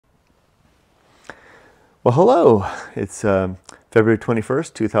Well, hello. It's February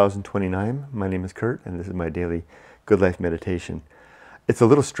 21st, 2029. My name is Kurt, and this is my daily Good Life meditation. It's a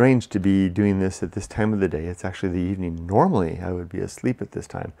little strange to be doing this at this time of the day. It's actually the evening. Normally, I would be asleep at this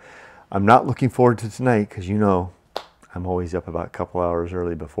time. I'm not looking forward to tonight because, you know, I'm always up about a couple hours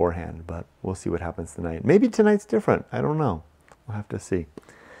early beforehand, but we'll see what happens tonight. Maybe tonight's different. I don't know. We'll have to see.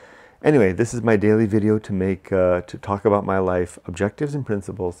 Anyway, this is my daily video to talk about my life, objectives and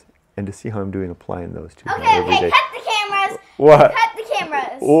principles, and to see how I'm doing applying those to Okay, every day. cut the cameras. What? Cut the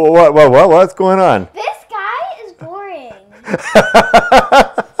cameras. What's going on? This guy is boring. He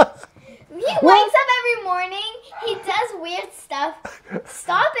wakes up every morning. He does weird stuff.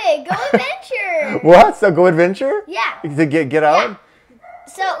 Stop it. Go adventure. What? So go adventure? Yeah. To get out? Yeah.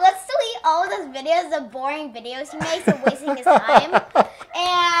 So let's delete all of those videos, the boring videos he makes of wasting his time.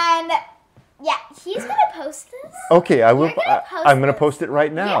 And yeah, he's going to post this. Okay, I will. I'm going to this. post it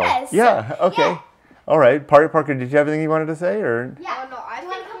right now. Yes. Yeah, okay. Yeah. All right. Parker, did you have anything you wanted to say? Or? Yeah. Oh, no, I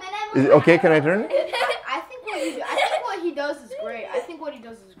want to come in Is it okay, can I turn it? I think what he does is great. I think what he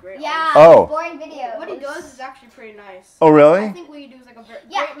does is great. Yeah, Oh. boring video. What he does is actually pretty nice. Oh, really? I think what you do is like a great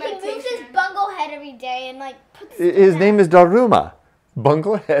Yeah, meditation. he moves his bungle head every day and like puts His name is Daruma.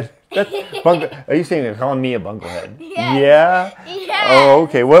 Bunglehead. Are you saying they're calling me a bunglehead? Yes. Yeah? Yes. Oh,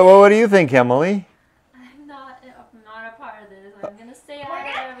 okay. What do you think, Emily? I'm not a part of this. I'm gonna stay out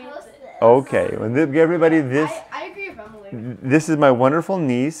of everything. Okay. Well, everybody, I agree with Emily. this is my wonderful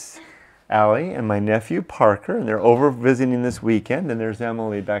niece, Allie, and my nephew, Parker, and they're over visiting this weekend, and there's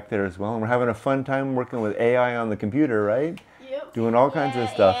Emily back there as well, and we're having a fun time working with AI on the computer, right? Yep. Doing all kinds of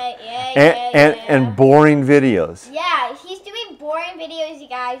stuff. Yeah. And boring videos. Yeah, he's doing boring videos, you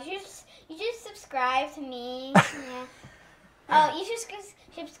guys. You just subscribe to me. Yeah. Oh, you should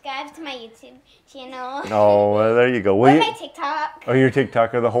subscribe to my YouTube channel. Oh, well, there you go. Or my TikTok. Oh, your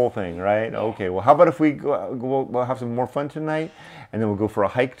TikTok or the whole thing, right? Yeah. Okay. Well, how about if we'll have some more fun tonight, and then we'll go for a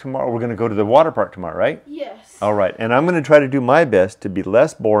hike tomorrow. We're going to go to the water park tomorrow, right? Yes. All right. And I'm going to try to do my best to be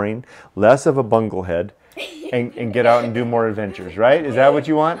less boring, less of a bunglehead, and get out and do more adventures, right? Is that what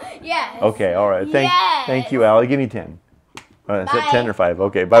you want? Yes. Okay. All right. Yes. Thank you, Allie. Give me 10. Is that Bye. 10 or 5?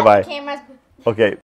 Okay. Bye-bye. Cameras. Okay.